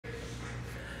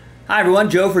Hi everyone,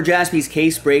 Joe for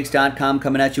JaspysCaseBreaks.com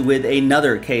coming at you with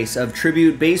another case of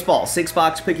Tribute Baseball.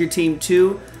 6-box, pick your team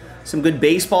 2. Some good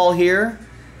baseball here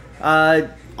on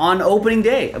opening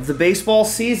day of the baseball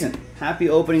season. Happy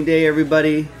opening day,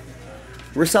 everybody.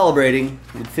 We're celebrating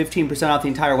with 15% off the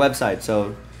entire website,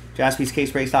 so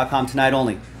JaspysCaseBreaks.com tonight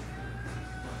only.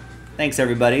 Thanks,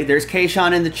 everybody. There's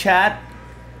Kayshawn in the chat.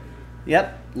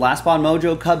 Yep, Last Spawn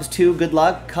Mojo, Cubs 2, good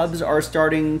luck. Cubs are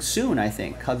starting soon, I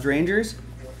think. Cubs Rangers.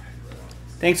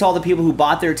 Thanks to all the people who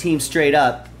bought their team straight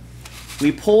up.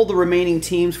 We pulled the remaining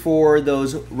teams for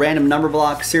those random number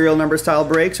block serial number style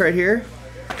breaks right here.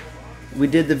 We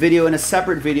did the video in a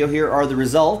separate video. Here are the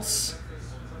results.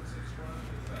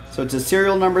 So it's a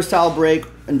serial number style break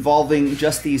involving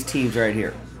just these teams right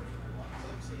here.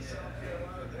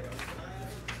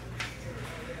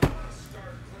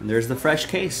 And there's the fresh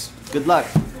case. Good luck.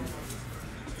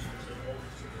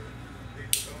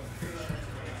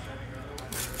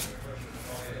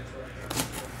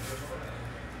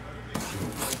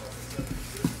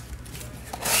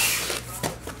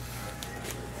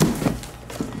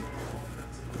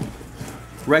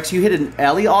 Rex, you hit an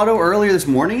Ellie auto earlier this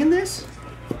morning in this?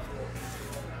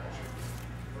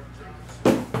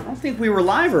 I don't think we were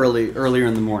live earlier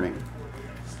in the morning.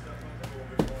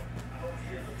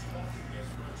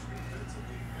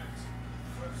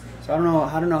 So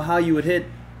I don't know how you would hit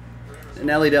an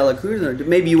Ellie De La Cruz.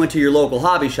 Maybe you went to your local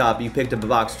hobby shop and you picked up a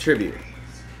box of Tribute.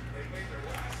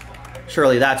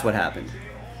 Surely that's what happened.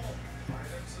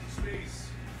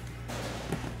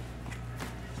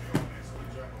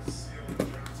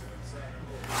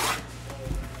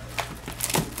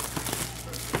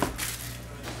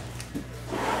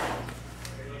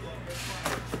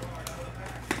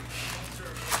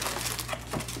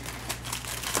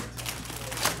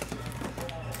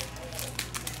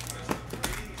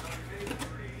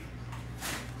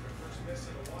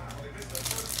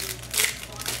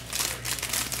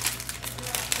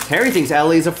 Harry thinks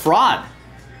Ellie's a fraud.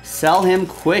 Sell him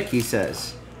quick, he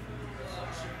says.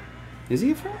 Is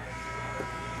he a fraud? All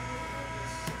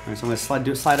right, so I'm going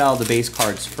to slide out the base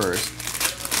cards first.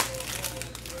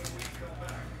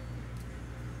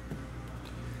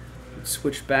 Let's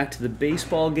switch back to the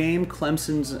baseball game.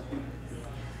 Clemson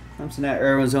at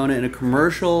Arizona in a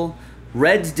commercial.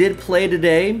 Reds did play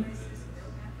today.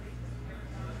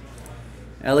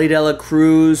 Ellie De La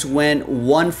Cruz went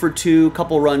 1 for 2,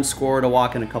 couple runs scored, a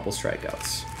walk and a couple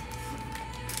strikeouts.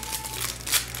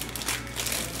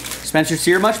 Spencer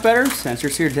Steer much better. Spencer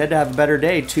Steer did have a better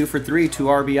day. 2 for 3, 2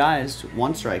 RBIs,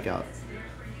 1 strikeout.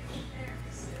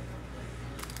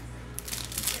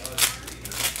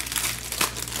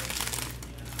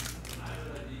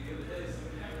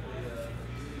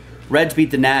 Reds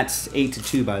beat the Nats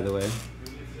 8-2, by the way.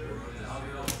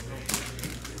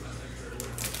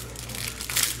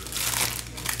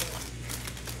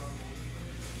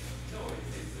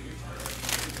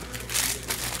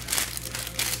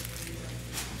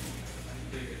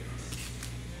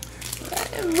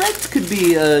 Reds could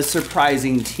be a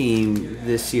surprising team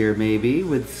this year, maybe,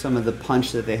 with some of the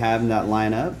punch that they have in that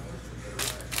lineup.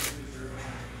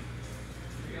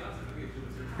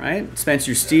 Right?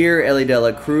 Spencer Steer, Ellie De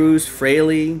La Cruz,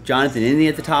 Fraley, Jonathan Indy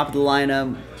at the top of the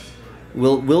lineup.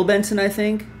 Will Benson, I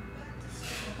think.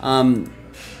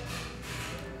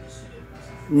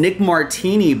 Nick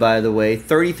Martini, by the way,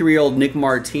 33-year-old Nick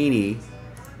Martini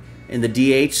in the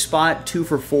DH spot, 2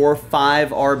 for 4, 5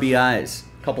 RBIs,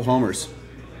 a couple homers.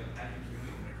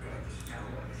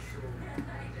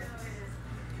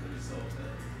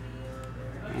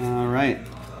 All right.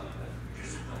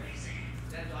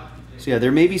 So yeah,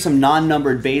 there may be some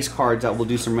non-numbered base cards that we'll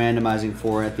do some randomizing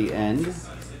for at the end. Just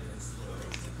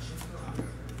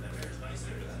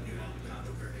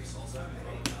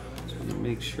want to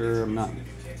make sure I'm not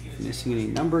missing any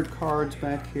numbered cards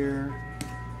back here.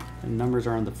 And numbers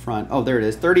are on the front. Oh, there it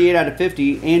is. 38 out of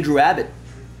 50, Andrew Abbott.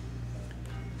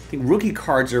 I think rookie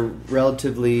cards are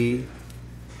relatively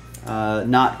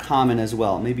not common as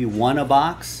well. Maybe 1 a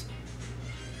box.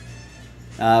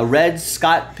 Reds,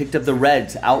 Scott picked up the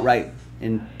Reds outright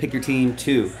in Pick Your Team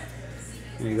 2.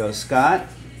 There you go, Scott.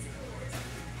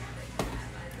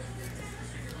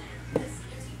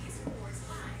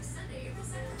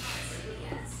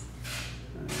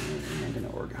 I'm going to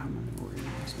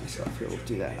organize myself here. We'll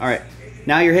do that. All right,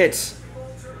 now your hits.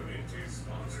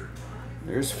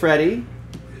 There's Freddie.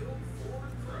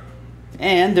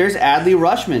 And there's Adley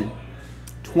Rutschman.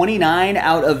 29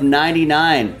 out of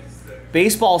 99.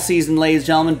 Baseball season, ladies and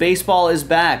gentlemen. Baseball is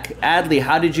back. Adley,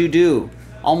 how did you do?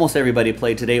 Almost everybody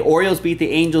played today. Orioles beat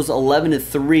the Angels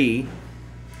 11-3.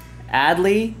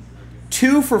 Adley,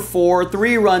 2 for 4,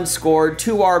 3 runs scored,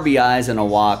 2 RBIs, and a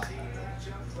walk.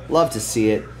 Love to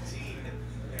see it.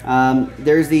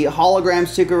 There's the hologram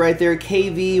sticker right there,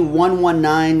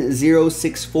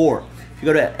 KV119064. If you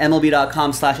go to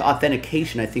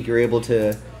MLB.com/authentication, I think you're able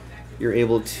to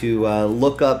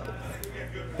look up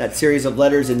that series of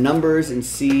letters and numbers and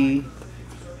see,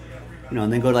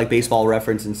 and then go to like Baseball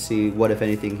Reference and see what, if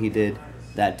anything, he did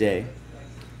that day.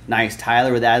 Nice.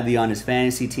 Tyler with Adley on his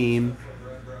fantasy team.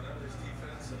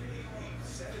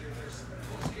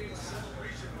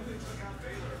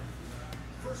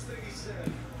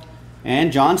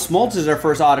 And John Smoltz is our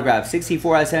first autograph.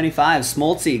 64 out of 75.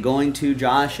 Smoltzy going to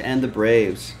Josh and the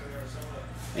Braves.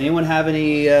 Anyone have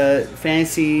any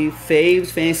fantasy faves,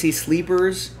 fantasy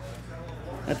sleepers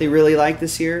that they really like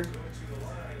this year?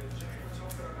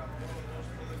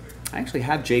 I actually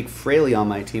have Jake Fraley on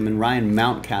my team and Ryan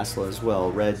Mountcastle as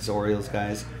well. Reds, Orioles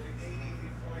guys.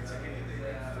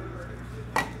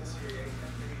 I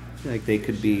feel like they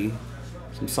could be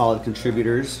some solid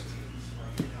contributors.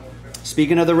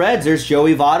 Speaking of the Reds, there's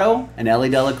Joey Votto and Ellie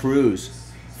De La Cruz.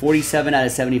 47 out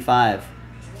of 75.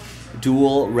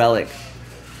 Dual relic.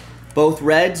 Both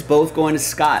Reds, both going to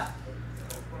Scott.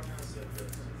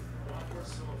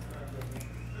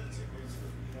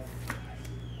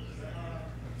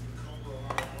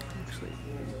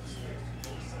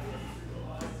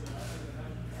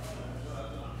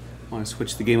 I want to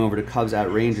switch the game over to Cubs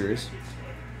at Rangers.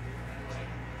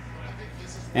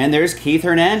 And there's Keith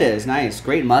Hernandez. Nice.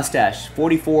 Great mustache.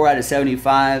 44 out of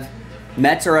 75.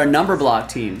 Mets are a number block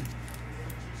team.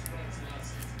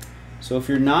 So if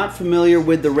you're not familiar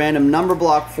with the random number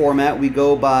block format, we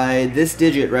go by this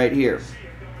digit right here.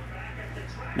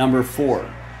 Number 4.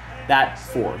 That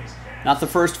 4. Not the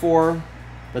first 4,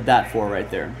 but that 4 right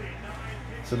there.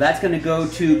 So that's going to go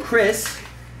to Chris,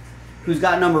 who's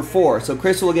got number 4. So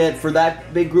Chris will get, for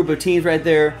that big group of teams right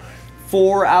there,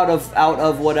 4 out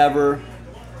of whatever,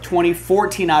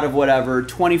 14 out of whatever,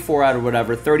 24 out of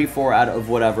whatever, 34 out of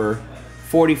whatever,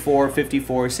 44,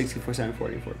 54, 64, 74,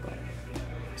 44,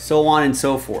 so on and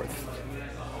so forth.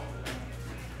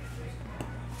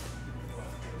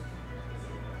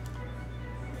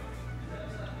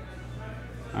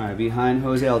 All right, behind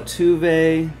Jose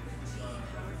Altuve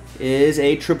is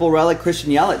a triple relic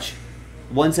Christian Yelich.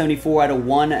 174 out of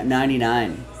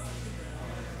 199.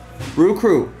 Brew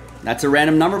Crew, that's a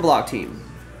random number block team.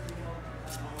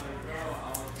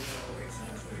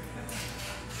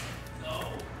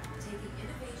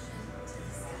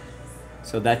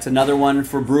 So that's another one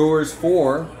for Brewers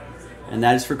 4, and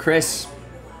that is for Chris.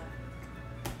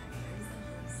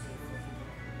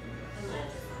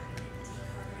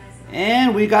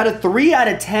 And we got a 3 out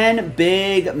of 10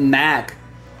 Big Mac.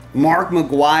 Mark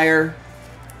McGwire.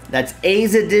 That's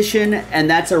A's edition, and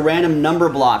that's a random number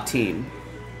block team.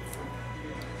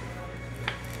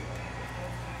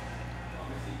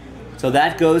 So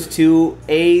that goes to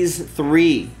A's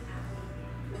 3.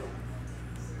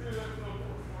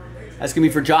 That's going to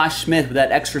be for Josh Smith with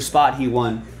that extra spot he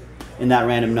won in that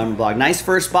random number block. Nice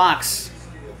first box.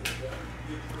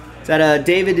 Is that a,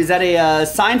 David, is that a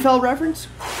Seinfeld reference?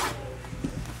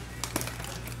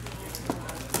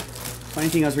 Funny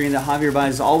thing, I was reading that Javier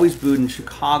Baez is always booed in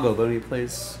Chicago, but when he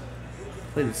played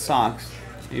the Sox,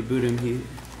 they booed him.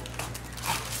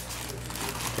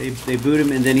 They booed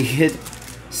him, and then he hit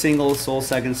single, sole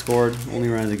second, scored, only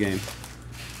run of the game.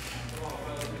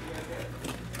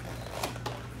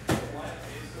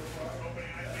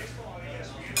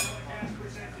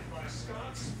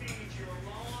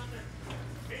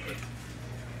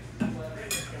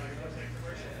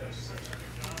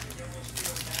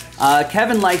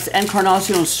 Kevin likes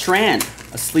Encarnacion Strand,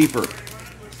 a sleeper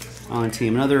on the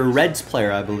team. Another Reds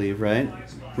player, I believe, right?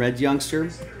 Reds youngster.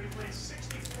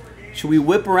 Should we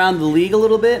whip around the league a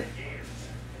little bit?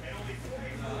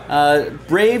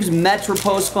 Braves, Mets were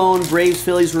postponed. Braves,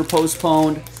 Phillies were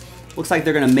postponed. Looks like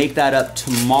they're going to make that up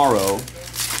tomorrow.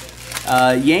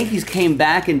 Yankees came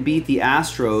back and beat the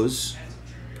Astros.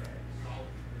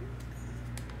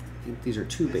 I think these are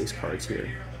 2 base cards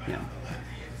here. Yeah.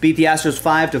 Beat the Astros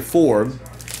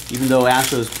 5-4, even though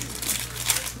Astros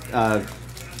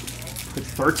put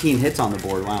 13 hits on the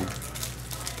board. Wow.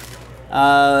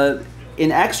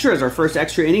 In extras, our first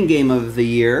extra inning game of the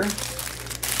year,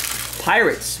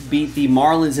 Pirates beat the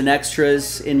Marlins in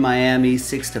extras in Miami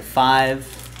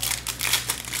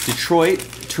 6-5. Detroit,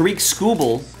 Tariq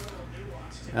Skubal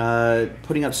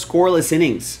putting up scoreless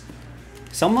innings.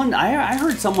 I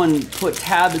heard someone put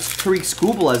Tariq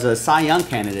Skubal as a Cy Young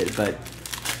candidate, but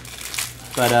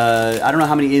I don't know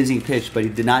how many innings he pitched, but he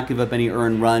did not give up any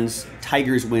earned runs.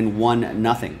 Tigers win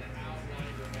 1-0.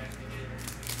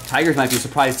 Tigers might be a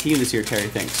surprise team this year, Terry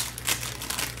thinks.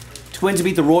 Twins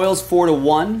beat the Royals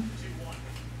 4-1.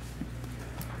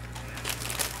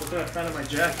 Look what I found in my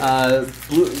jacket.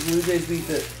 Blue Jays beat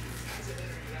the...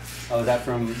 Oh, is that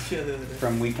from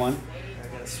week 1? I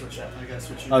gotta switch out.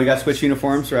 Oh, you got to switch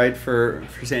uniforms, right, for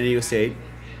San Diego State.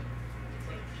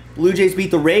 Blue Jays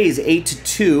beat the Rays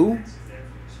 8-2.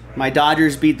 My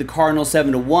Dodgers beat the Cardinals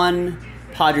 7-1.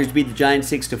 Padres beat the Giants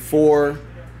 6-4.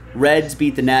 Reds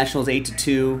beat the Nationals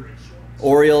 8-2.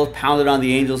 Orioles pounded on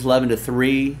the Angels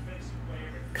 11-3.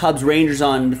 Cubs Rangers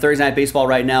on Thursday Night Baseball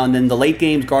right now, and then the late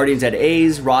games: Guardians at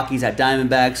A's, Rockies at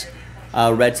Diamondbacks,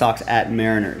 Red Sox at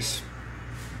Mariners.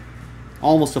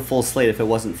 Almost a full slate if it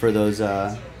wasn't for those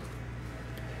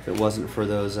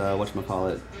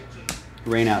whatchamacallit,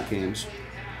 rainout games.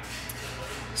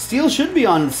 Steele should be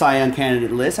on the Cy Young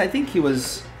candidate list. I think he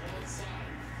was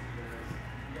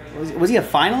he a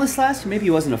finalist last year? Maybe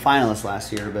he wasn't a finalist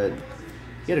last year, but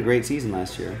he had a great season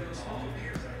last year.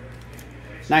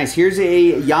 Nice. Here's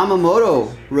a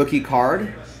Yamamoto rookie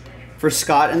card for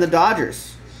Scott and the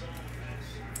Dodgers.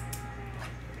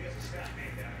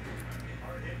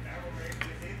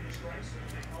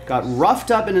 Got roughed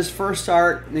up in his first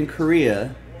start in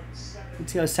Korea.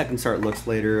 Let's see how his second start looks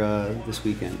later this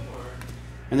weekend.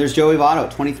 And there's Joey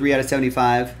Votto, 23 out of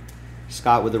 75.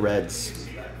 Scott with the Reds.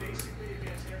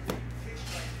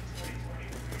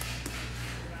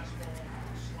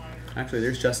 Actually,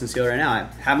 there's Justin Steele right now. I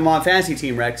have him on fantasy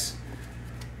team, Rex.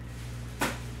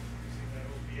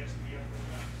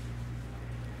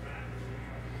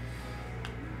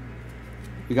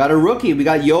 We got a rookie. We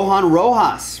got Johan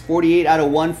Rojas, 48 out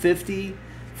of 150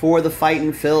 for the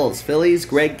Fightin' Phils. Phillies,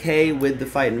 Greg K with the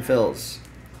Fightin' Phils.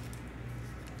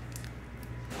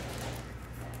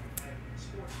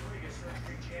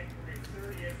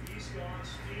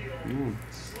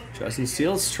 Justin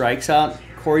Steele strikes out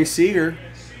Corey Seager.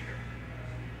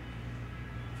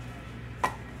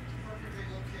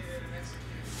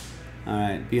 All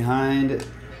right, behind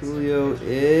Julio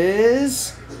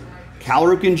is Cal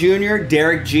Ripken Jr.,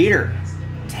 Derek Jeter,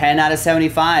 10 out of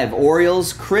 75.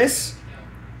 Orioles, Chris,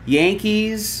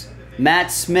 Yankees,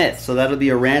 Matt Smith. So that'll be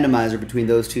a randomizer between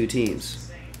those two teams.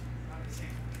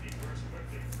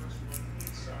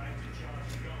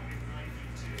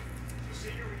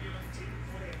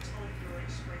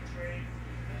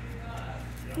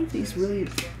 I think these really,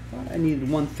 I needed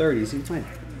 130, so you might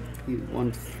need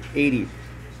 180.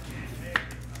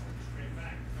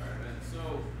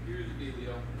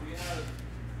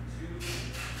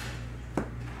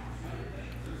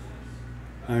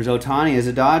 There's Ohtani as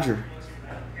a Dodger.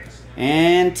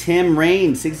 And Tim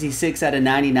Raine, 66 out of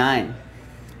 99.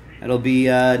 That'll be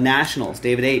Nationals,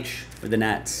 David H. for the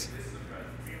Nats.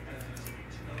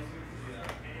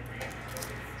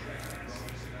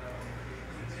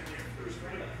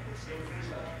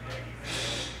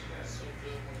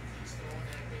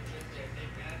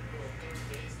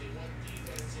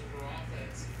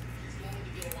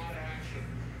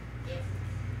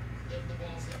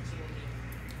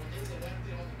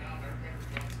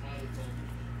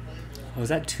 Was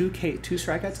that two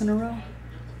strikeouts in a row?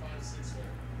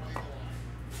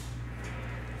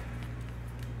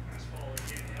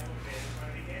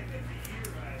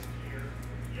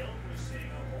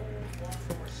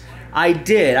 I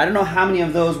did. I don't know how many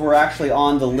of those were actually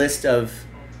on the list of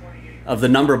the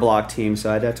number block team,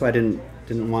 so that's why I didn't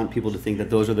want people to think that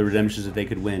those are the redemptions that they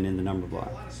could win in the number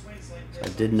block. So I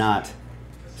did not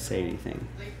say anything.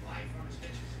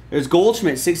 There's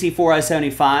Goldschmidt, 64 out of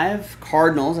 75.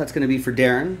 Cardinals, that's going to be for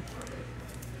Darren.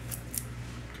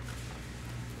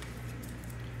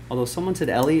 Although someone said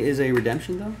Ellie is a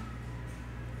redemption, though?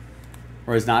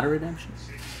 Or is not a redemption?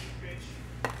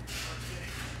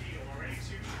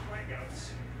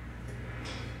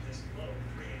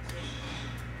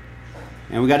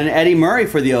 And we got an Eddie Murray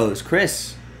for the O's.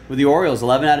 Chris with the Orioles,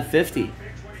 11 out of 50.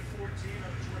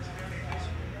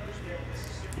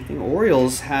 I think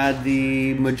Orioles had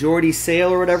the majority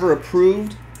sale or whatever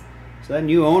approved. So that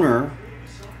new owner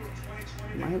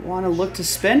might want to look to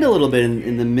spend a little bit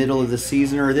in the middle of the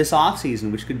season or this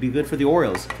offseason, which could be good for the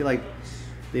Orioles. I feel like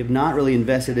they've not really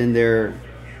invested in their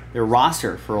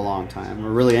roster for a long time,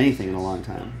 or really anything in a long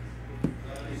time.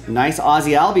 Nice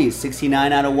Ozzie Albies,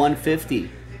 69 out of 150.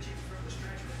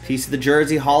 Piece of the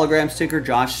jersey, hologram sticker,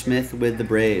 Josh Smith with the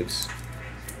Braves.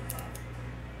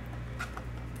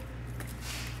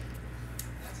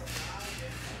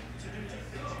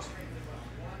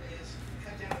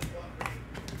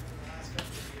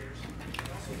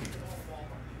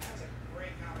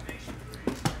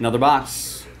 Another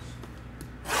box.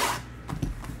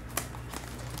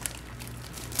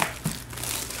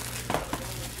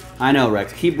 I know,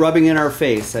 Rex. Keep rubbing in our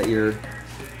face that you're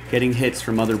getting hits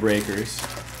from other breakers.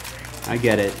 I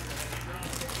get it.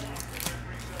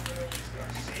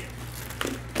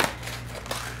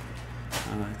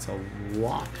 It's a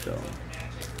walk, though.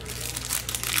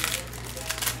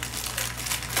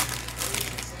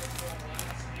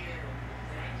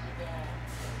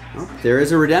 Oh, there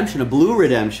is a redemption, a blue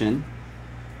redemption.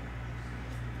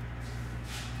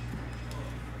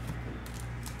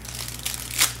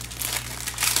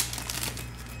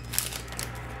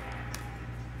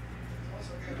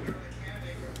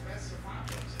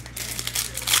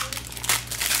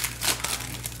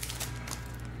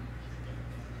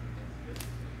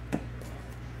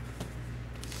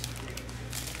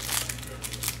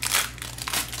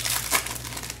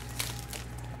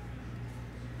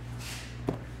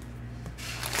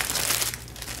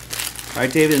 All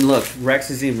right, David, and look,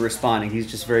 Rex isn't even responding. He's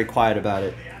just very quiet about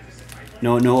it.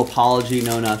 No apology,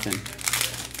 no nothing.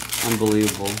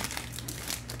 Unbelievable.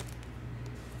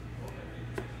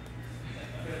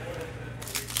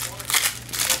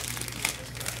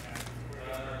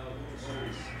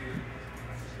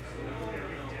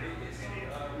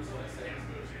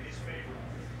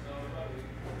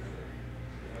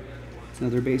 It's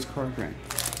another base card, right?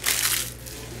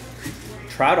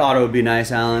 Trout auto would be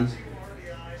nice, Alan.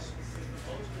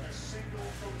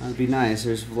 That'd be nice.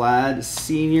 There's Vlad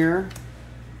Sr.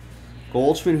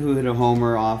 Goldschmidt, who hit a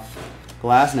homer off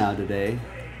glass now today.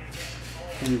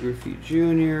 Ken Griffey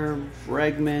Jr.,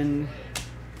 Bregman,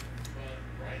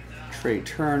 Trey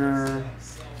Turner,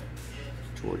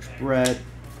 George Brett,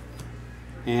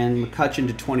 and McCutcheon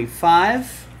to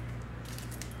 25.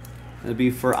 That'd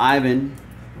be for Ivan.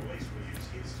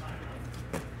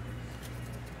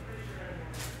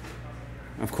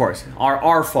 Of course,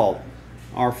 our fault.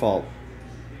 Our fault.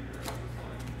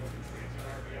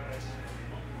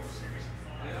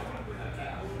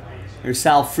 There's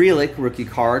Sal Frelick, rookie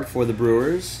card for the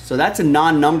Brewers. So that's a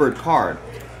non-numbered card.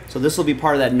 So this will be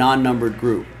part of that non-numbered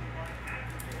group.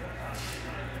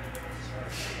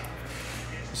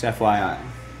 Just FYI.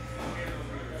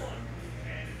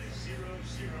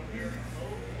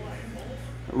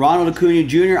 Ronald Acuna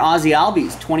Jr., Ozzie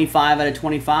Albies, 25 out of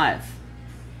 25.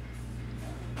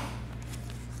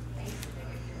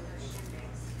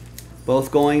 Both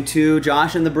going to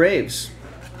Josh and the Braves.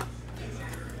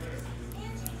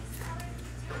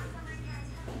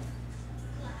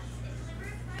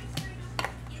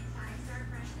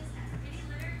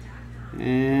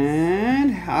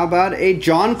 And how about a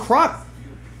John Kruk?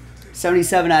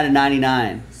 77 out of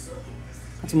 99.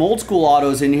 Got some old school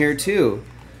autos in here too.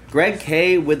 Greg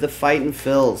K with the Fightin'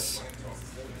 Phils.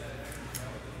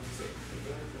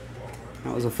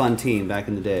 That was a fun team back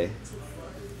in the day.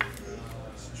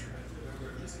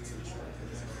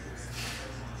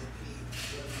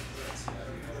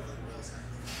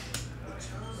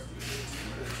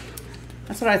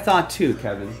 That's what I thought too,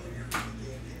 Kevin.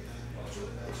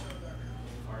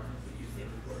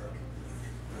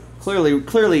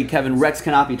 Clearly, Kevin, Rex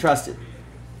cannot be trusted.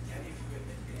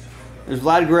 There's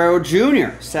Vlad Guerrero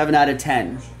Jr., 7 out of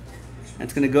 10.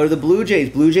 That's going to go to the Blue Jays.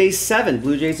 Blue Jays 7.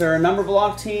 Blue Jays are a number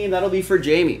block team. That'll be for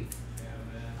Jamie.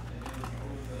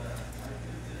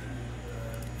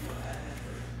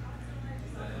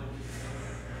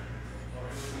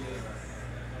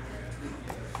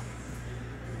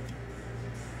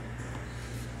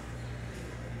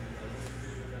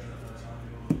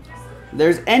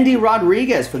 There's Endy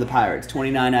Rodriguez for the Pirates,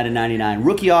 29 out of 99.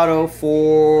 Rookie auto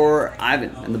for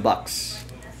Ivan and the Bucks.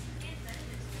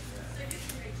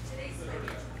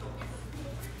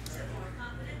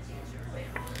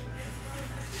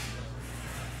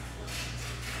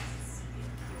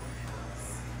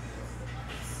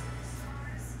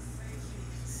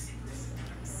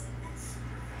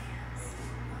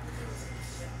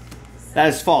 That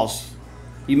is false.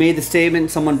 You made the statement,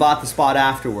 someone bought the spot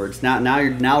afterwards.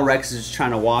 Now Rex is just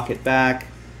trying to walk it back.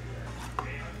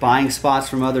 Buying spots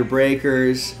from other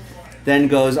breakers. Then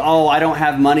goes, oh, I don't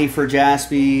have money for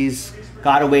Jaspys.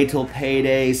 Gotta wait till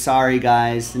payday. Sorry,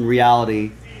 guys. In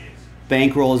reality,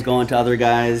 bankroll is going to other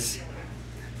guys.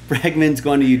 Bregman's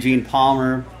going to Eugene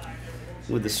Palmer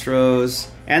with the Stros.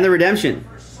 And the redemption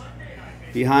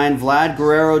behind Vlad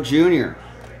Guerrero Jr.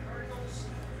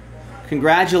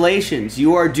 Congratulations,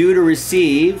 you are due to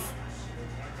receive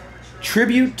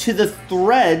Tribute to the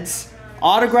Threads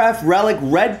Autograph Relic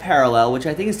Red Parallel, which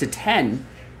I think is to 10.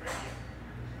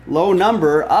 Low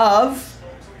number of...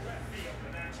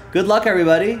 Good luck,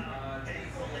 everybody.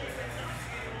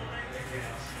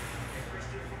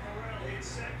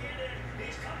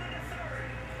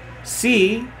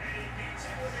 C.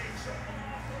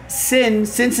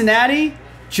 Cincinnati.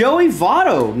 Joey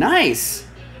Votto, nice.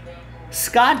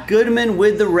 Scott Goodman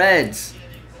with the Reds.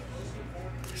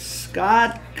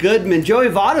 Scott Goodman. Joey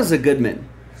Votto's a good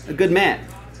man.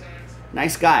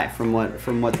 Nice guy from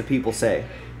what the people say.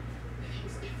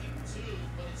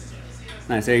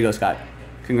 Nice, there you go, Scott.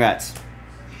 Congrats.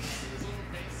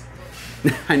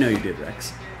 I know you did,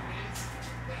 Rex.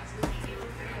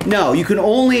 No, you can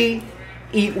only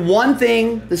eat one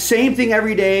thing, the same thing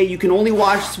every day. You can only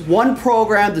watch one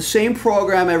program, the same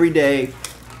program every day.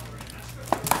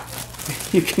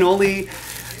 You can only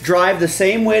drive the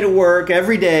same way to work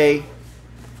every day.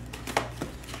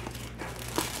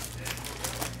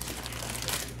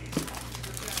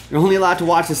 You're only allowed to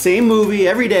watch the same movie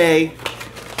every day,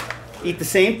 eat the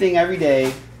same thing every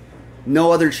day,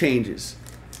 no other changes.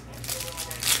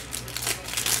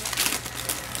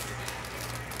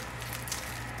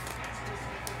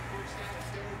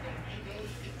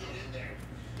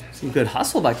 Some good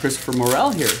hustle by Christopher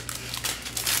Morel here.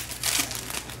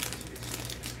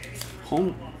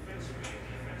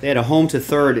 They had a home to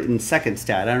third in second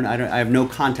stat. I have no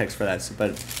context for that,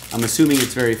 but I'm assuming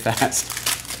it's very fast.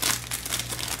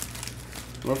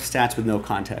 Love stats with no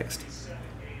context.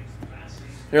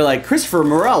 They're like, Christopher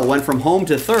Morel went from home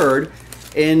to third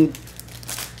in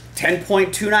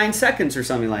 10.29 seconds or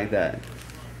something like that.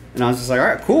 And I was just like, all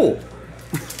right, cool.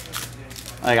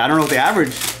 Like, I don't know what the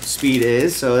average speed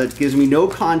is, so it gives me no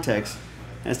context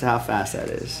as to how fast that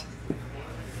is.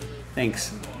 Thanks.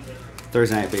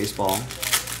 Thursday Night Baseball.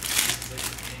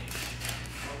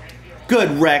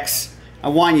 Good, Rex. I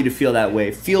want you to feel that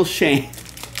way. Feel shame.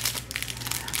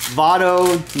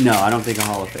 Votto, no, I don't think a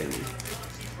Hall of Famer.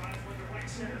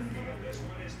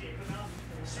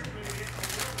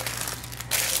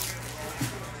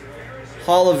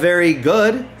 Hall of Very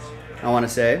Good, I want to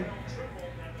say.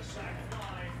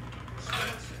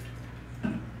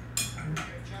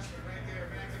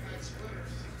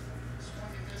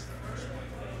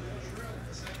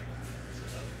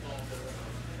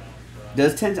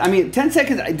 Does 10, I mean, 10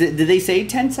 seconds, did they say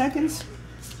 10 seconds?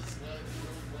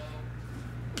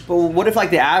 But what if,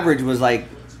 like, the average was, like,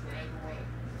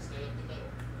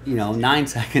 you know, 9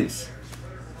 seconds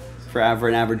for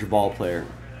an average ball player?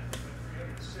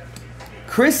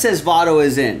 Chris says Votto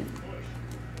is in.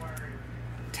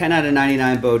 10 out of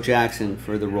 99 Bo Jackson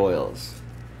for the Royals.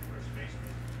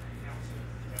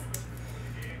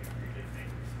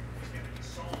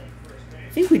 I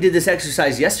think we did this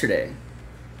exercise yesterday.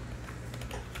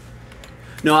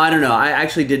 No, I don't know. I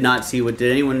actually did not see what.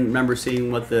 Did anyone remember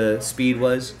seeing what the speed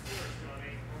was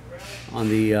on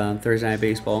the Thursday Night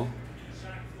Baseball?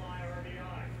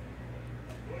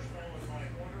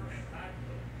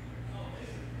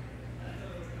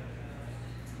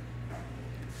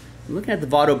 I'm looking at the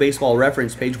Votto baseball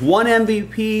reference page. One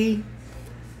MVP.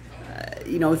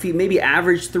 You know, if he maybe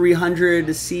averaged 300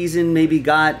 a season, maybe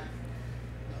got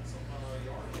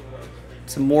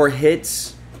some more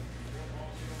hits.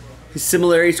 His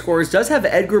similarity scores does have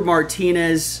Edgar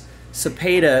Martinez,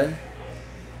 Cepeda,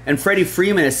 and Freddie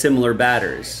Freeman as similar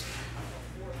batters.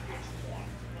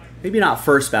 Maybe not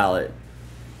first ballot.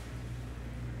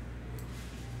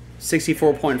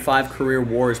 64.5 career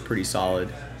WAR is pretty solid.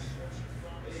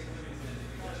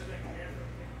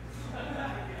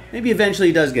 Maybe eventually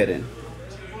he does get in.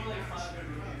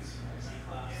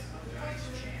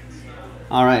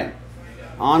 All right,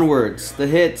 onwards. The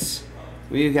hits.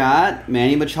 We've got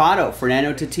Manny Machado,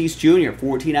 Fernando Tatis Jr.,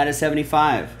 14 out of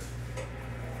 75.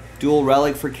 Dual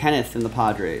relic for Kenneth and the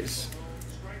Padres.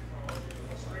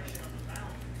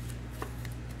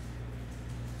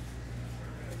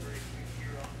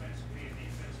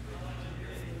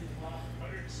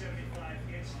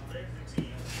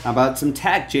 How about some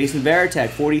tech? Jason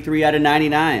Varitek, 43 out of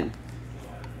 99.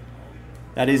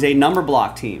 That is a number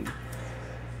block team.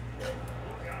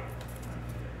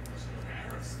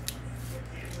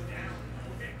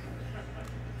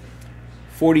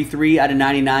 .43 out of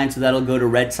 99, so that'll go to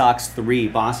Red Sox 3.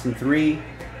 Boston 3.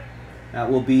 That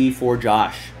will be for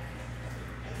Josh.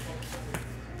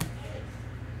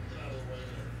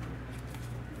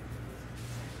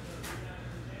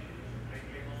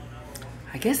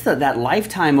 I guess that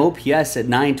lifetime OPS at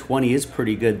 920 is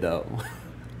pretty good, though.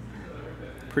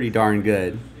 Pretty darn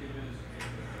good.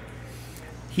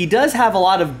 He does have a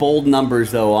lot of bold numbers,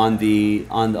 though, on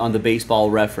the baseball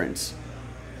reference,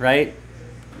 right?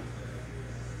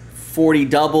 40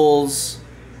 doubles,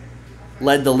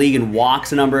 led the league in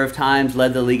walks a number of times,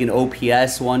 led the league in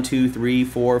OPS 1, 2, 3,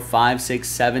 4, 5, 6,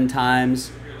 7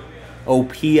 times,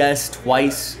 OPS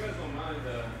twice,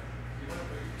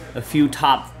 a few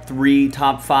top 3,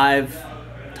 top 5,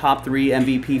 top 3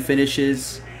 MVP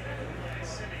finishes.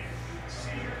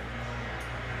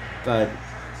 But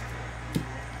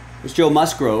there's Joe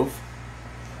Musgrove.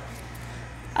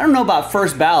 I don't know about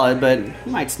first ballot, but he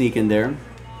might sneak in there.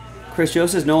 Chris Joe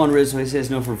says no on Rizzo. He says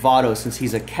no for Votto since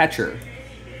he's a catcher.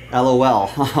 LOL.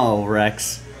 Oh,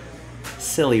 Rex.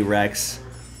 Silly Rex.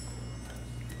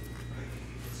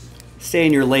 Stay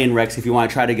in your lane, Rex, if you want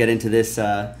to try to get into this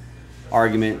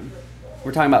argument.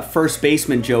 We're talking about first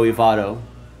baseman Joey Votto.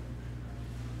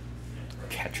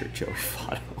 Catcher Joey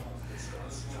Votto.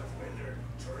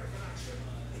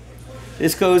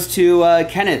 This goes to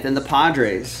Kenneth and the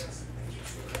Padres.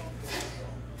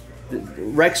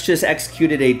 Rex just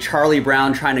executed a Charlie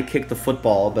Brown trying to kick the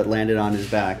football, but landed on his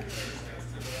back.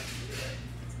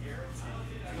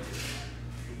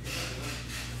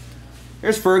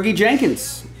 There's Fergie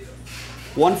Jenkins.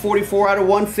 144 out of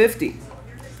 150.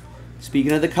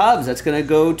 Speaking of the Cubs, that's going to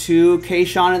go to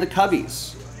Kayshawn and the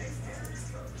Cubbies.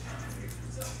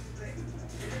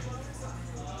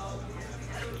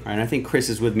 All right, and I think Chris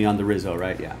is with me on the Rizzo,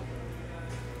 right? Yeah.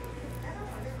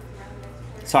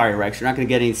 Sorry, Rex, you're not going to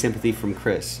get any sympathy from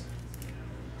Chris.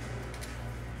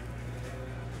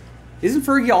 Isn't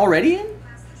Fergie already in?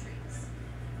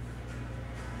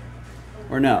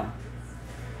 Or no?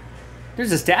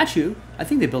 There's a statue. I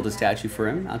think they built a statue for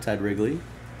him outside Wrigley.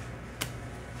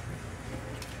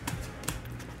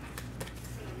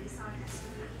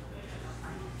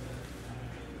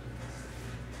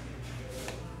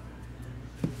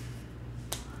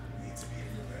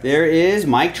 There is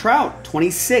Mike Trout,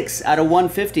 26 out of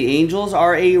 150. Angels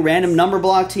are a random number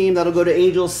block team. That'll go to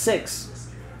Angels 6.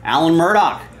 Alan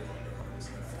Murdoch.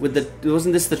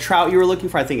 Wasn't this the Trout you were looking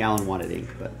for? I think Alan wanted ink,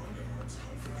 but.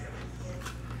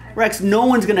 Rex, no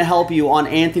one's going to help you on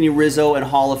Anthony Rizzo and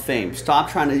Hall of Fame. Stop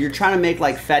trying to, you're trying to make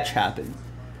like fetch happen.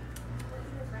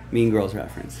 Mean Girls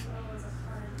reference.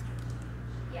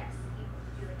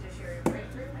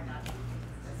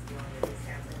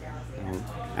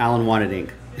 Alan wanted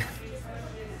ink.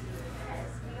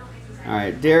 All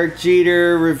right, Derek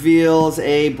Jeter reveals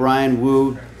a Brian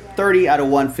Wu, 30 out of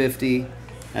 150.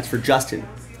 That's for Justin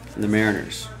and the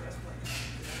Mariners.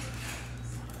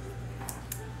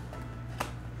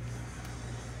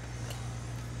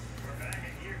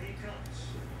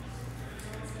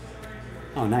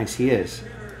 Oh, nice, he is.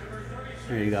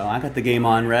 There you go. I got the game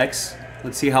on, Rex.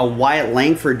 Let's see how Wyatt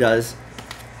Langford does.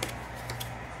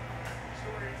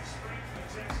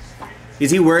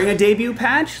 Is he wearing a debut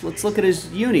patch? Let's look at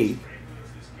his uni.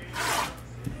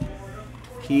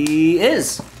 He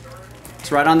is. It's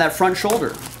right on that front shoulder.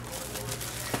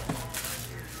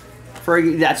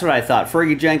 Fergie, that's what I thought.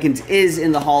 Fergie Jenkins is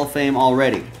in the Hall of Fame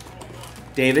already.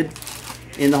 David,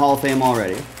 in the Hall of Fame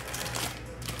already.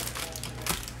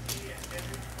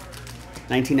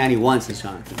 1991, says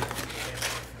Jonathan.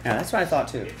 Yeah, that's what I thought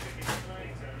too.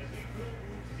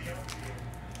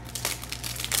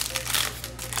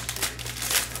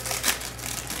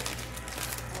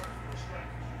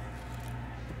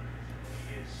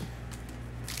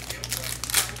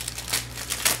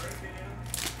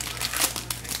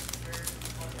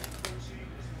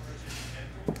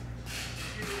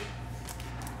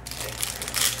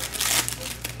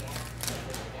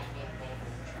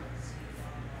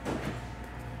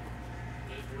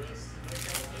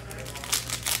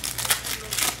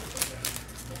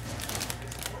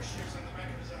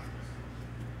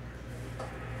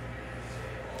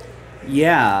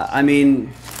 Yeah, I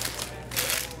mean,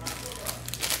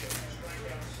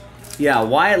 yeah,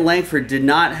 Wyatt Langford did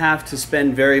not have to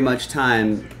spend very much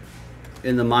time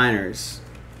in the minors.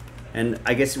 And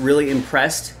I guess really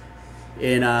impressed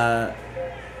in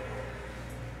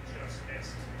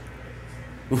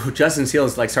Justin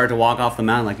Seals like started to walk off the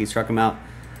mound like he struck him out.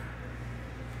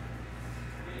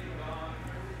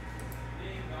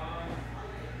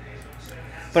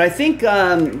 But I think,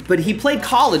 but he played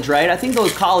college, right? I think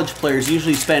those college players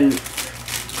usually spend,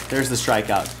 there's the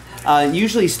strikeout,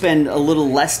 usually spend a little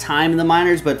less time in the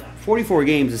minors, but 44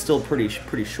 games is still pretty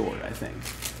short, I think.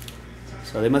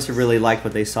 So they must have really liked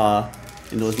what they saw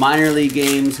in those minor league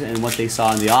games and what they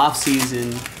saw in the off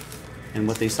season and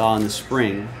what they saw in the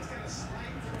spring.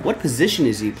 What position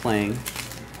is he playing?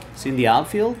 Is he in the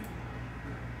outfield?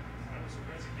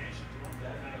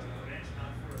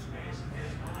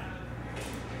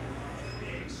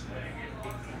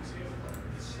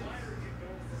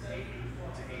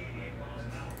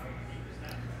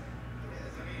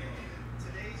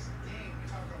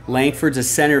 Langford's a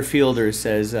center fielder,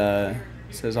 says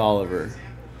Oliver.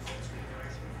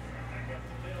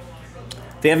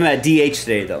 They have him at DH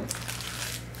today, though.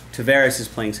 Tavares is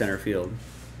playing center field.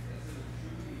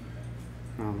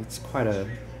 Oh, that's quite a...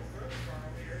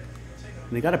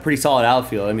 They got a pretty solid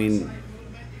outfield. I mean,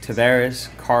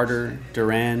 Tavares, Carter,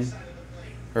 Duran,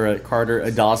 or Carter,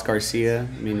 Adalis Garcia.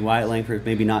 I mean, Wyatt Langford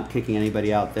maybe not kicking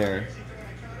anybody out there.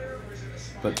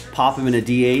 But pop him in a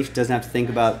DH, doesn't have to think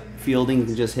about fielding, he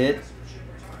can just hit.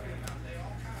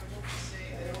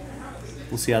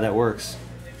 We'll see how that works.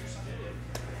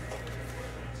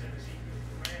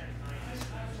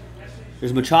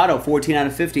 There's Machado, 14 out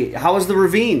of 50. How was the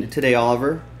Ravine today,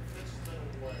 Oliver?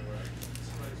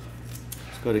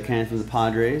 Let's go to Kenneth from the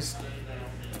Padres.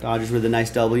 Dodgers with a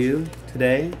nice W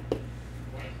today.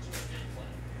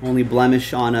 Only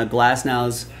blemish on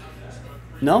Glasnow's.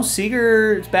 No,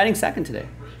 Seager is batting second today.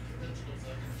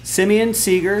 Simeon,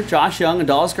 Seager, Josh Young,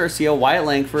 Adalis Garcia, Wyatt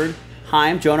Langford,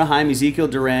 Heim, Jonah Heim, Ezekiel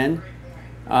Duran,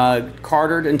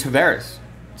 Carter, and Tavares.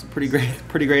 It's a pretty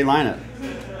great lineup.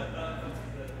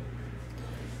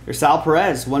 There's Sal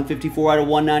Perez, 154 out of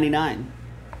 199.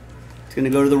 It's going to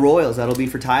go to the Royals. That'll be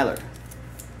for Tyler.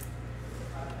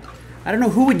 I don't know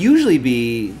who would usually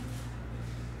be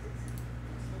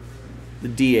the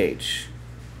DH.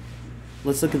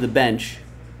 Let's look at the bench.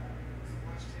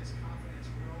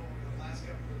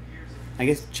 I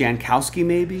guess Jankowski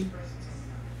maybe?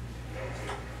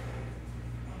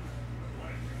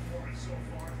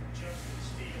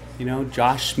 You know,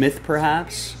 Josh Smith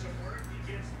perhaps?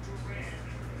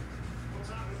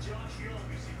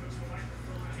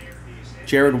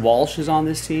 Jared Walsh is on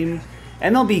this team.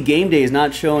 MLB Game Day is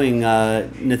not showing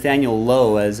Nathaniel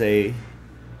Lowe as a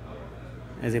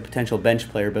potential bench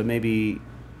player, but maybe,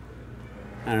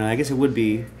 I don't know, I guess it would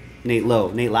be Nate Lowe.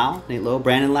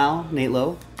 Brandon Lau, Nate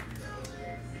Lowe.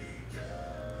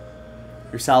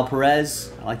 There's Sal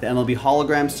Perez. I like the MLB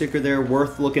hologram sticker there.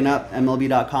 Worth looking up,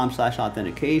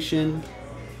 MLB.com/authentication.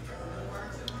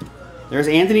 There's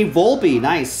Anthony Volpe.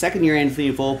 Nice. Second year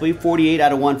Anthony Volpe. 48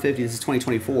 out of 150. This is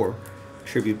 2024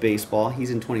 Tribute Baseball.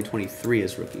 He's in 2023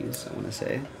 as rookies, I want to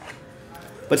say.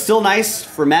 But still nice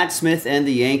for Matt Smith and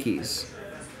the Yankees.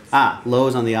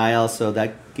 Lowe's on the IL, so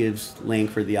that gives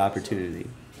Langford the opportunity.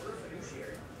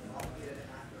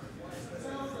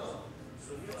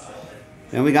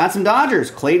 Then we got some Dodgers.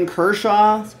 Clayton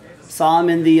Kershaw, saw him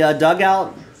in the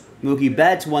dugout. Mookie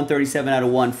Betts, 137 out of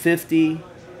 150.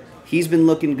 He's been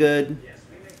looking good.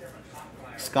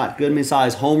 Scott Goodman saw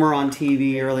his homer on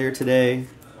TV earlier today.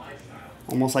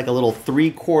 Almost like a little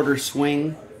three-quarter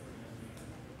swing.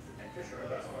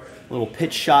 A little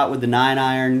pitch shot with the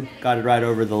 9-iron. Got it right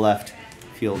over the left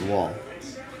field wall.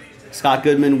 Scott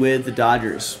Goodman with the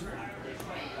Dodgers.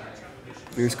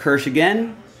 Here's Kersh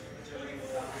again.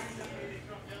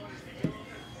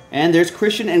 And there's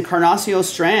Christian Encarnacion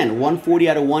Strand, 140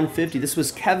 out of 150. This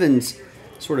was Kevin's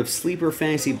sort of sleeper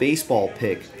fantasy baseball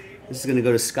pick. This is going to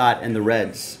go to Scott and the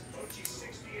Reds.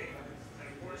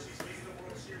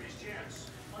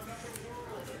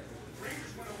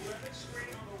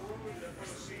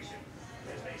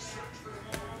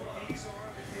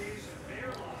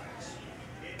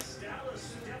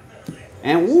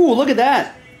 And, ooh, look at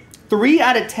that. 3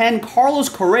 out of 10, Carlos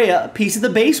Correa, a piece of the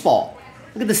baseball.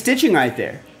 Look at the stitching right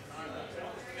there.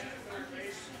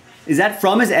 Is that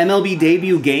from his MLB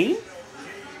debut game?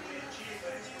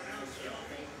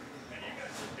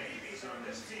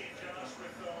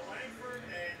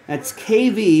 That's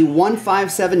KV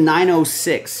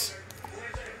 157906.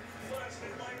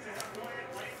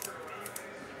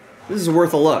 This is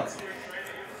worth a look.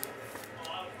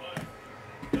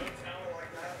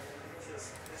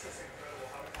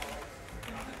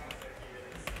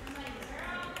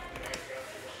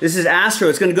 This is Astro.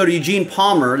 It's going to go to Eugene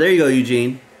Palmer. There you go,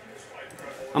 Eugene.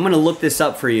 I'm going to look this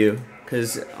up for you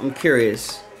because I'm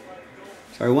curious.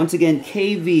 Sorry, once again,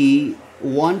 KV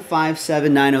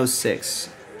 157906.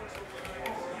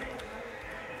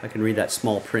 If I can read that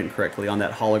small print correctly on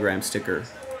that hologram sticker.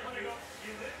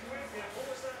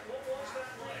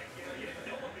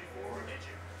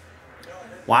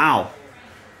 Wow.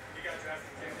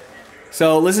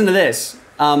 So listen to this.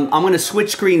 I'm going to switch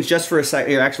screens just for a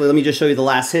second. Here, actually, let me just show you the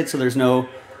last hit so there's no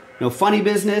funny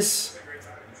business.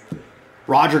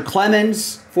 Roger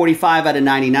Clemens, 45 out of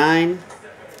 99.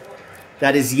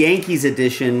 That is Yankees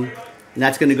edition, and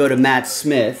that's going to go to Matt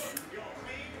Smith.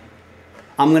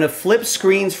 I'm going to flip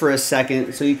screens for a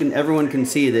second so everyone can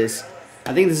see this.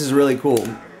 I think this is really cool.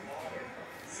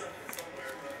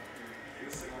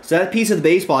 So that piece of the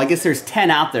baseball, I guess there's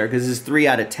 10 out there because this is 3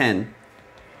 out of 10.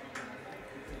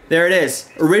 There it is.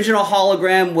 Original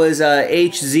hologram was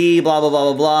HZ, blah, blah,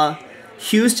 blah, blah, blah.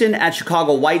 Houston at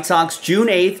Chicago White Sox, June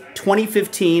 8th,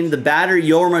 2015. The batter,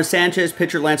 Yormer Sanchez.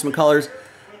 Pitcher, Lance McCullers.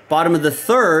 Bottom of the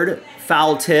third,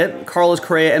 foul tip. Carlos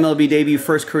Correa, MLB debut,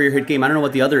 first career hit game. I don't know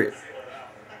what the other is.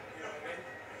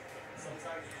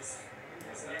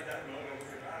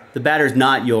 The batter's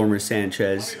not Yolmer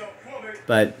Sanchez,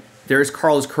 but there's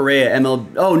Carlos Correa,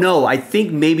 MLB. Oh, no, I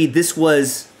think maybe this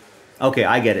was... Okay,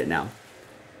 I get it now.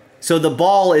 So the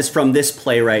ball is from this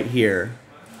play right here,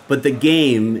 but the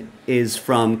game is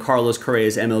from Carlos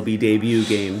Correa's MLB debut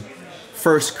game,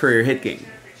 first career hit game.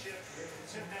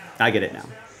 I get it now.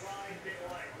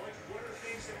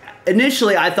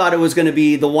 Initially, I thought it was going to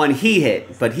be the one he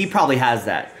hit, but he probably has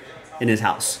that in his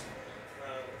house.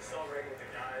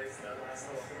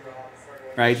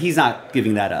 Right? He's not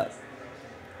giving that up.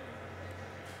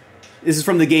 This is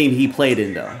from the game he played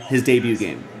in, though. His debut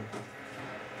game.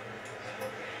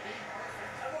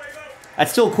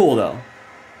 That's still cool, though.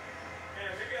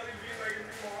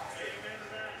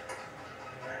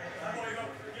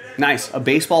 Nice. A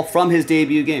baseball from his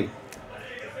debut game.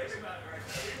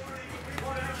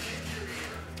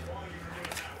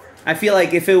 I feel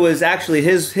like if it was actually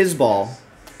his ball,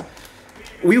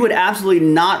 we would absolutely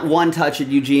not one-touch it,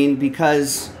 Eugene,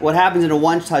 because what happens in a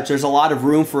one-touch, there's a lot of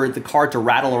room for the card to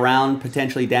rattle around,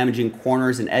 potentially damaging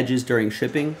corners and edges during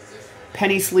shipping.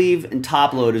 Penny sleeve and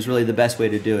top load is really the best way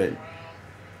to do it.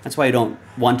 That's why you don't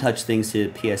one-touch things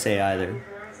to PSA either.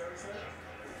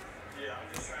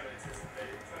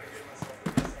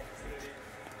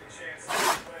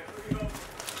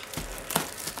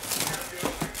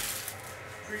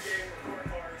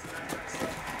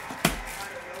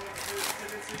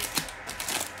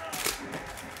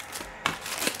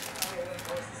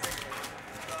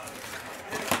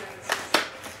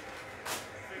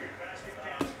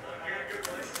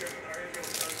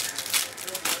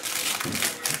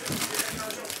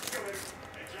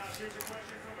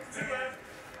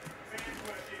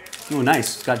 Oh,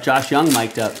 nice. Got Josh Young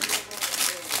mic'd up.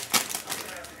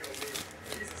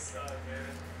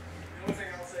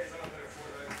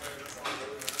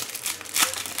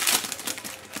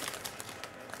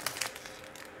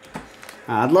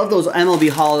 I love those MLB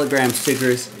hologram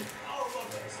stickers.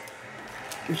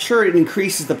 I'm sure it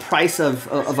increases the price of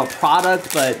a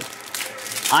product, but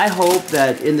I hope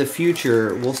that in the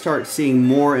future we'll start seeing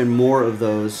more and more of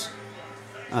those.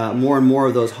 More and more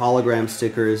of those hologram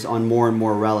stickers on more and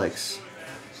more relics.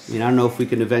 I mean, I don't know if we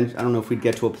can I don't know if we'd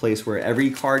get to a place where every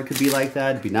card could be like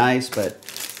that. It'd be nice, but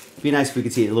it'd be nice if we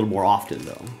could see it a little more often,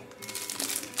 though.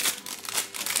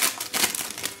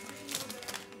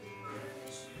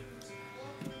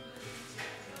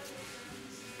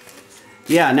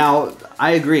 Yeah, now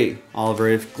I agree, Oliver.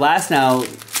 If Glass now,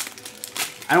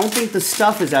 I don't think the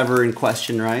stuff is ever in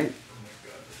question, right?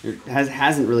 It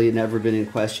hasn't really never been in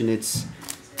question. It's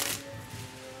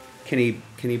Can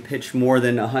he pitch more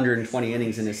than 120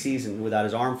 innings in a season without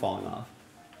his arm falling off?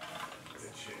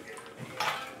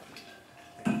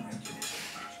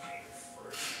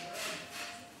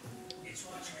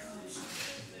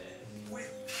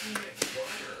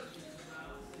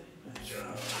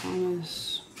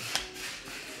 Thomas.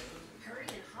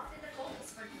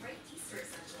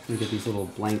 Let me get these little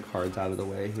blank cards out of the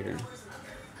way here.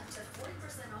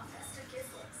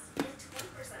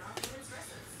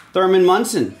 Thurman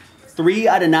Munson. 3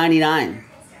 out of 99.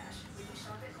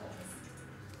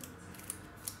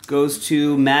 Goes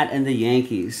to Matt and the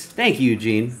Yankees. Thank you,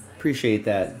 Eugene. Appreciate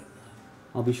that.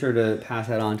 I'll be sure to pass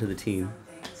that on to the team.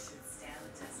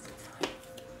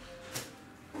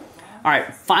 All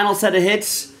right, final set of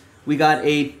hits. We got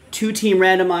a 2-team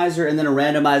randomizer and then a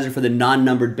randomizer for the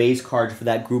non-numbered base cards for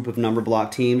that group of number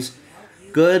block teams.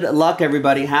 Good luck,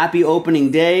 everybody. Happy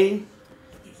opening day.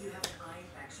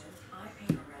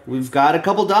 We've got a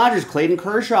couple Dodgers. Clayton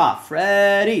Kershaw.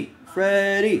 Freddie.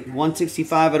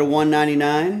 165 out of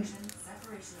 199.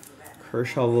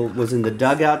 Kershaw was in the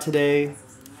dugout today.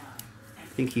 I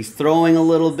think he's throwing a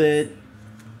little bit,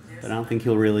 but I don't think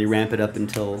he'll really ramp it up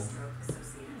until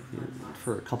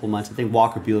for a couple months. I think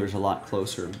Walker Buehler's a lot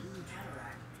closer.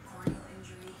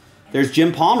 There's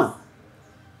Jim Palmer.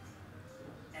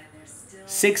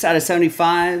 6 out of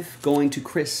 75 going to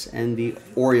Chris and the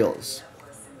Orioles.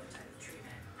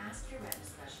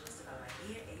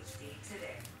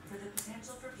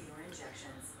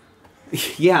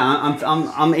 Yeah,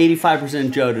 I'm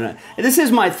 85% Joe tonight. This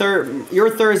is my your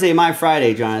Thursday, my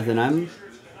Friday, Jonathan. I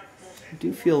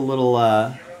do feel a little,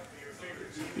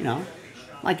 you know,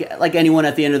 like anyone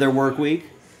at the end of their work week,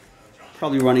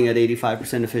 probably running at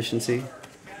 85% efficiency.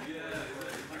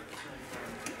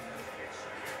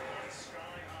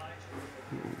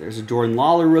 There's a Jordan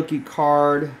Lawler rookie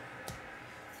card.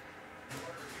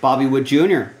 Bobby Wood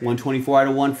Jr., 124 out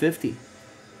of 150.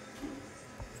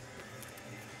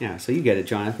 Yeah, so you get it,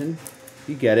 Jonathan.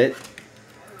 You get it.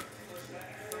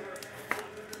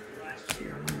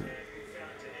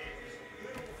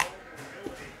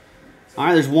 All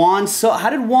right, there's Juan Soto. How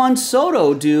did Juan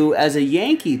Soto do as a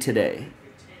Yankee today?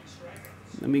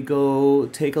 Let me go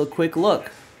take a quick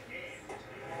look.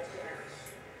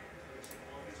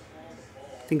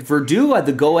 I think Verdugo had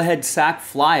the go-ahead sac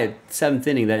fly at 7th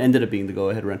inning. That ended up being the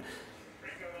go-ahead run.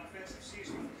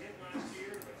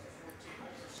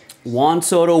 Juan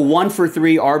Soto, 1 for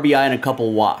 3 RBI and a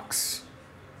couple walks.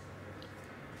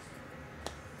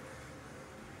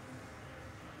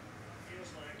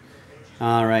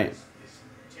 All right.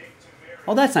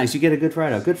 Oh, that's nice. You get a Good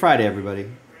Friday. Good Friday, everybody.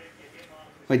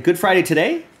 Wait, Good Friday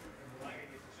today?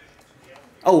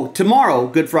 Oh, tomorrow,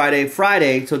 Good Friday.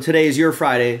 Friday, so today is your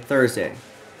Friday, Thursday.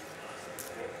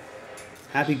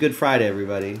 Happy Good Friday,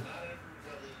 everybody.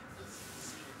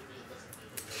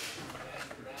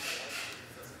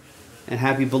 And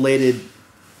happy belated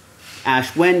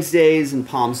Ash Wednesdays and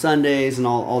Palm Sundays and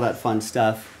all that fun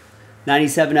stuff.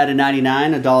 97 out of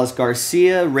 99, Adolis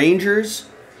Garcia, Rangers.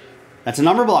 That's a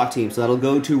number block team, so that'll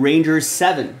go to Rangers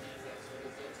 7.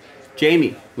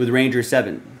 Jamie with Rangers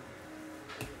 7.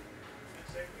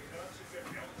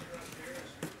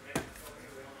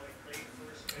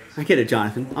 I get it,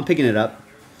 Jonathan. I'm picking it up.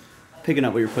 Picking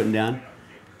up what you're putting down.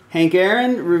 Hank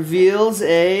Aaron reveals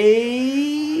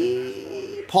a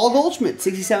Paul Goldschmidt,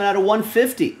 67 out of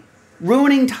 150.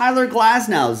 Ruining Tyler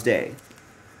Glasnow's day.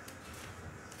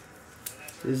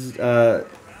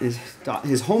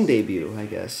 His home debut, I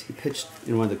guess. He pitched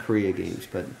in one of the Korea games,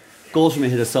 but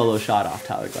Goldschmidt hit a solo shot off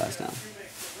Tyler Glasnow.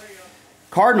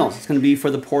 Cardinals, it's going to be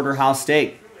for the Porterhouse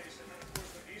Steak.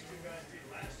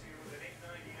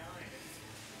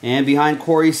 And behind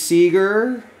Corey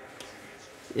Seager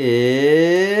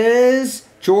is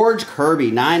George Kirby,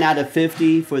 9 out of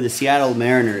 50 for the Seattle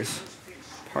Mariners.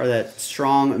 Part of that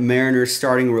strong Mariners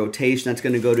starting rotation. That's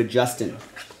going to go to Justin.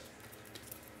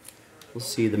 We'll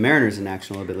see the Mariners in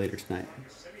action a little bit later tonight.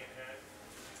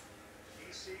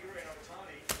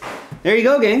 There you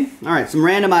go, gang. All right, some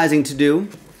randomizing to do.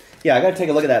 Yeah, I got to take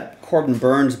a look at that Corbin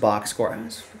Burns box score. I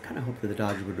was kind of hoping the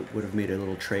Dodgers would have made a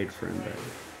little trade for him, but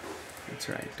that's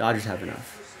right. Dodgers have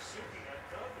enough.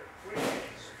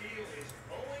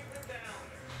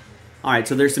 All right,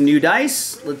 so there's some new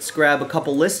dice. Let's grab a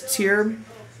couple lists here.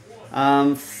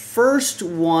 First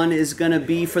one is going to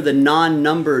be for the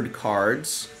non-numbered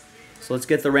cards. So let's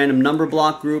get the random number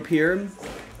block group here.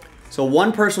 So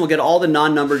one person will get all the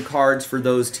non-numbered cards for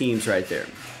those teams right there.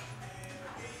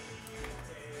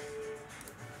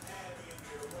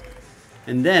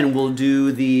 And then we'll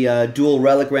do the dual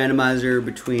relic randomizer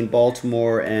between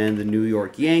Baltimore and the New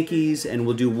York Yankees. And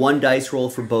we'll do one dice roll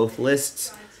for both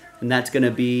lists. And that's going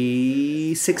to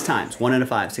be 6 times. 1 and a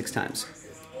 5, 6 times.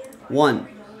 1,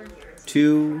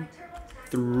 2,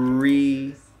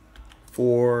 3,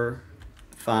 4,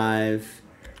 5,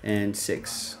 and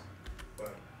 6.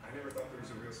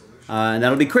 And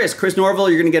that'll be Chris. Chris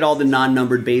Norville, you're going to get all the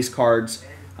non-numbered base cards,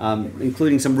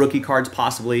 including some rookie cards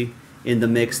possibly in the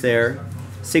mix there.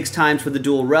 6 times for the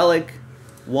dual relic.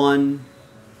 1,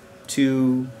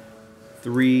 2,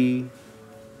 3,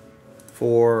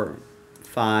 4,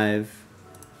 5,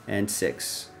 and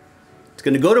 6. It's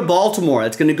going to go to Baltimore.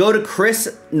 It's going to go to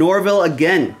Chris Norville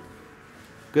again.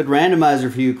 Good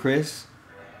randomizer for you, Chris.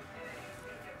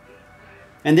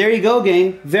 And there you go,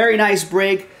 gang. Very nice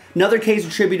break. Another case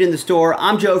of tribute in the store.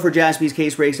 I'm Joe for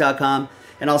JaspysCaseBreaks.com.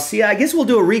 And I'll see, I guess we'll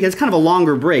do a recap. It's kind of a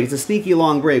longer break. It's a sneaky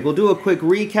long break. We'll do a quick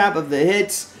recap of the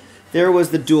hits. There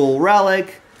was the dual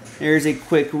relic. There's a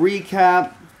quick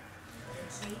recap.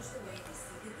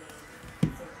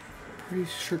 Pretty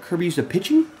sure Kirby used a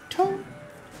pitching toe?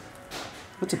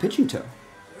 What's a pitching toe?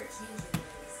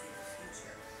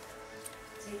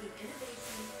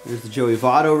 There's the Joey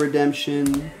Votto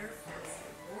redemption.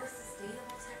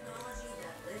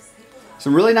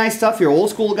 Some really nice stuff here.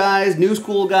 Old school guys, new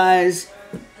school guys,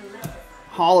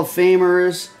 Hall of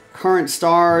Famers, current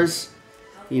stars,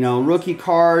 you know, rookie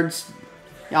cards,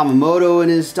 Yamamoto in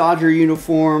his Dodger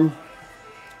uniform.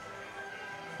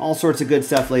 All sorts of good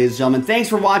stuff, ladies and gentlemen. Thanks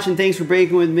for watching. Thanks for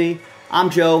breaking with me.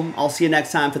 I'm Joe. I'll see you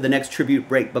next time for the next tribute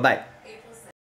break. Bye-bye.